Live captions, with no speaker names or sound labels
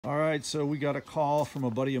All right, so we got a call from a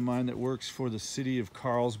buddy of mine that works for the city of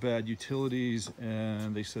Carlsbad Utilities,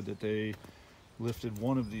 and they said that they lifted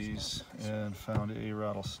one of these and found a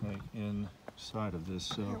rattlesnake inside of this.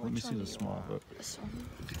 So let me see the small hook. This one.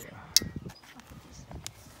 Yeah.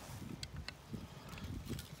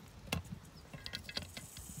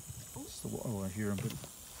 Oh, I hear him, but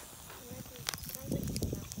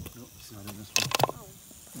nope, he's not in this one. Oh. All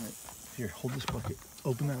right, here, hold this bucket.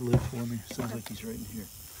 Open that lid for me. Sounds like he's right in here.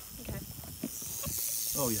 Okay.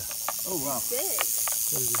 Oh yeah. Oh wow. Big.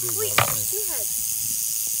 That is a big Wait, rattlesnake. two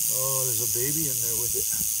heads. Oh, there's a baby in there with it.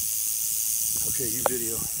 Okay, you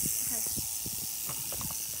video. Okay.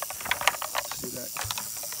 See that?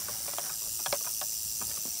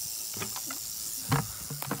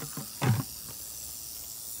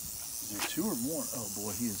 Is there two or more? Oh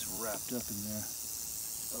boy, he is wrapped up in there.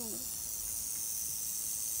 Oh.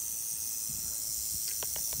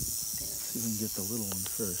 See if we can get the little one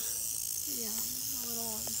first. Yeah, the little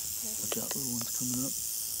one. Okay. Watch out, little one's coming up.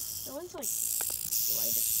 The one's like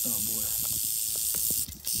lighted. Oh boy.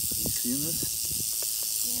 Are you seeing this?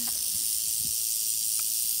 Yeah.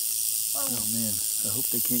 Oh man, I hope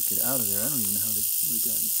they can't get out of there. I don't even know how they would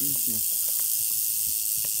have gotten in here.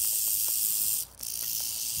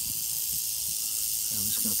 I'm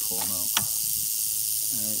just gonna pull them out.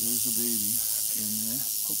 All right, there's a baby in there.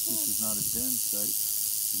 Hope this is not a den site.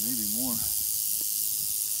 There may be more.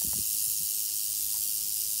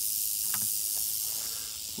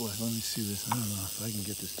 Boy, let me see this. I don't know if I can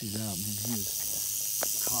get this dude out. Man, he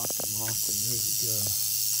is cocked and locked and ready to go.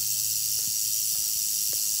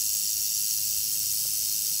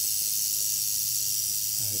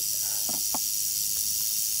 All right.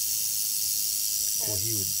 Boy,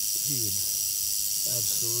 he would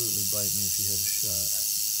absolutely bite me if he had a shot.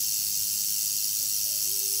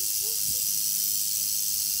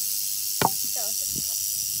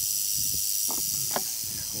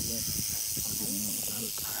 Hold that. I'll get him out with the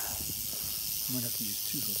hook. I might have to use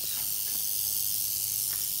two hooks.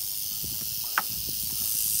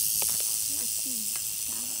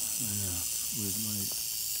 I know, it's weird light.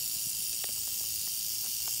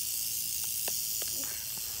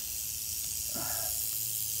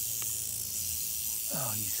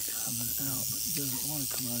 Oh, he's coming out, but he doesn't want to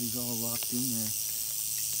come out. He's all locked in there.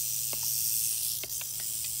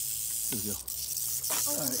 There we go. Oh,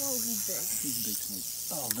 All right. oh, he's big. He's a big snake.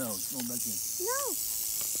 Oh no, he's going back in. No.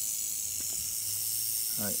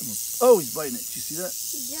 All right. Oh, he's biting it. Did you see that?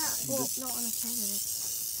 Yeah. Well, not on a camera.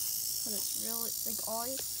 But it's really like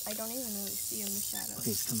I don't even really see in the shadow.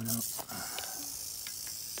 Okay, it's coming out. It's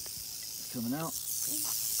coming out.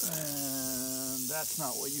 And that's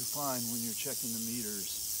not what you find when you're checking the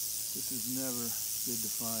meters. This is never good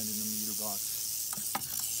to find in the meter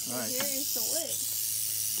box. All right. Here's the lid.